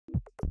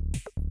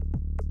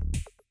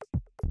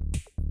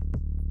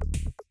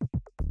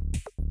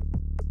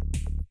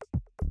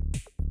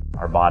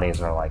Our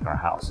bodies are like our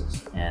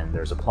houses, and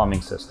there's a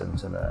plumbing system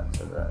to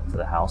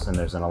the house, and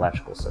there's an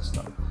electrical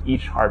system.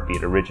 Each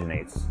heartbeat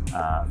originates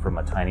from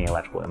a tiny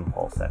electrical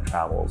impulse that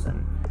travels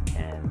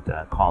and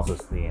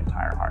causes the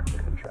entire heart to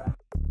contract.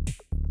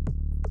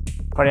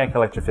 Cardiac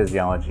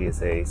electrophysiology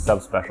is a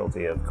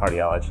subspecialty of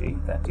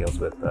cardiology that deals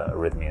with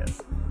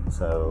arrhythmias.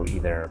 So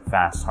either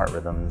fast heart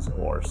rhythms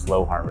or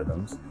slow heart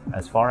rhythms.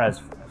 As far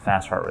as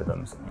fast heart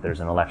rhythms, there's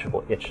an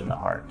electrical itch in the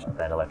heart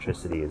that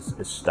electricity is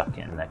stuck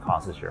in that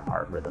causes your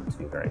heart rhythm to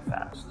be very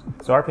fast.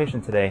 So our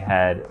patient today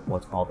had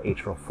what's called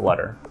atrial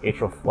flutter.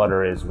 Atrial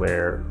flutter is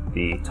where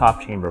the top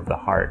chamber of the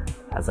heart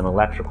has an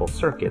electrical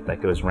circuit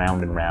that goes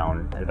round and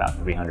round at about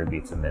 300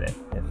 beats a minute.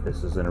 If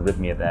this is an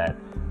arrhythmia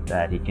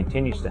that he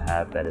continues to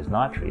have that is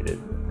not treated,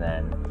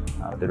 then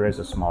there is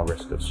a small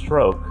risk of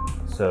stroke.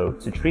 So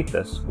to treat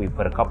this, we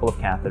put a couple of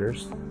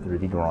catheters through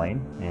the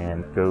groin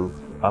and go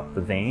up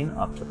the vein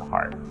up to the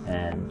heart.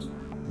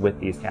 And with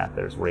these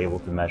catheters, we're able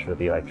to measure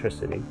the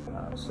electricity.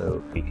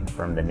 So we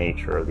confirm the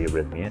nature of the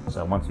arrhythmia.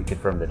 So once we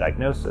confirm the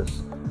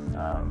diagnosis,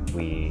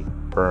 we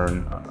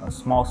burn a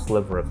small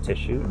sliver of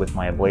tissue. With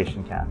my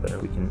ablation catheter,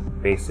 we can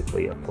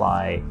basically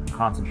apply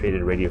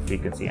concentrated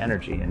radiofrequency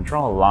energy and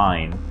draw a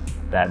line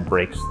that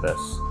breaks this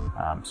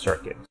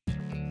circuit.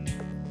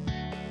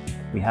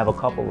 We have a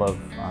couple of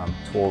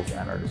tools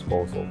at our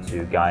disposal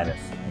to guide us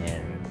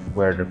in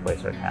where to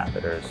place our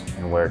catheters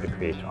and where to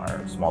create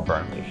our small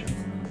burn lesions.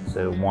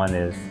 So one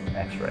is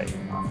X-ray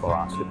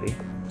fluoroscopy,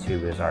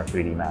 2 is our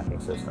 3D mapping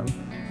system,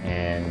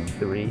 and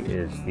 3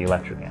 is the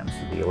electrograms,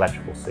 so the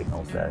electrical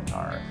signals that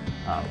are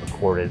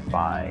recorded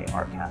by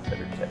our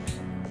catheter tips.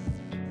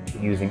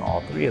 Using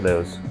all 3 of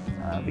those,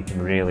 we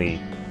can really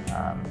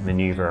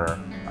maneuver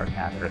our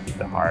catheter through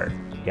the heart,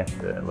 get to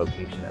the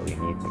location that we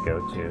need to go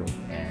to,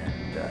 and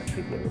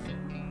treat the arrhythmia.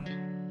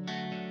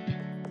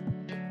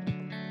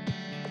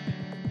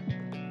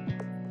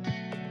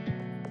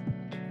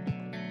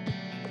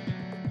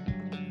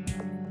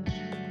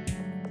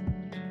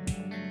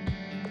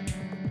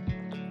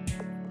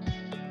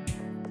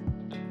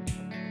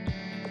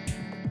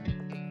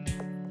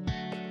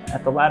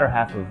 At the latter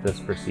half of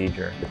this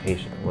procedure, the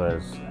patient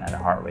was at a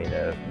heart rate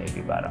of maybe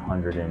about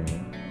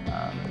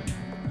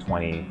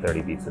 120,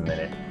 30 beats a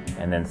minute,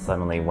 and then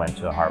suddenly went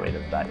to a heart rate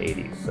of about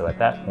 80. So at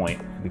that point,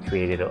 we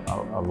created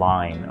a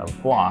line of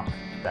block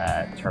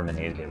that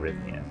terminated the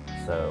arrhythmia.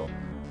 So,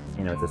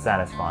 you know, it's a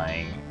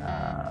satisfying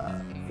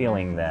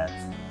feeling that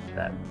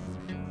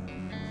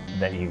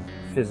you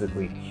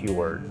physically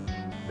cured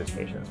this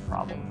patient's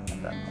problem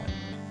at that point.